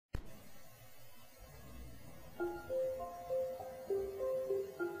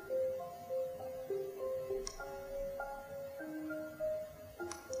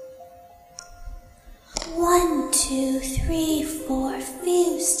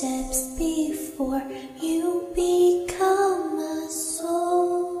steps before you become a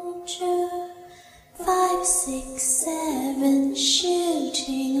soldier. 5, 6, 7,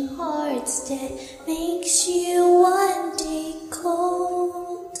 shooting hearts dead makes you one day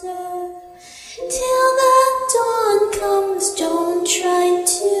colder. Till the dawn comes, don't try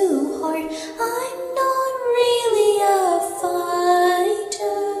too hard. I'm not really a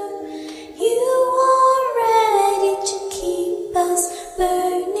fighter. You are ready to keep us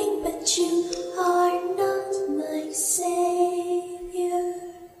burning, but you are not my savior.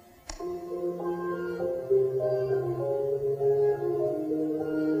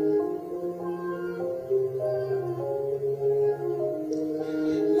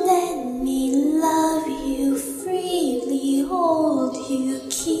 Let me love you freely, hold you,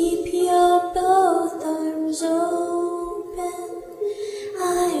 keep your both arms open.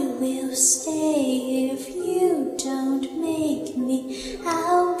 I will stay if you don't make me.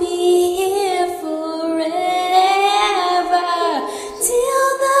 I'll be here forever. Till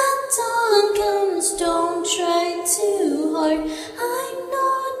the dawn comes, don't try too hard. I'm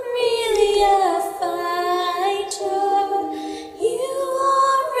not really a fighter. You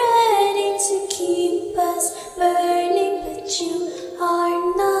are ready to keep us burning, but you are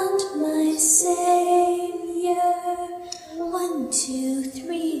not my savior. 1, 2,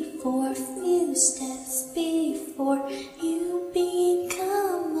 3, 4, few steps before you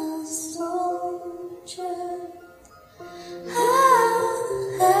become a soldier. Ah,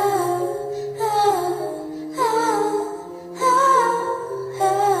 ah, ah, ah, ah,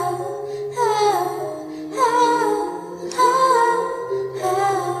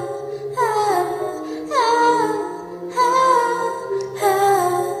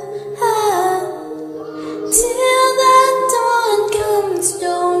 Till the dawn comes,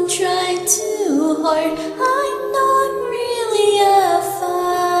 don't try too hard.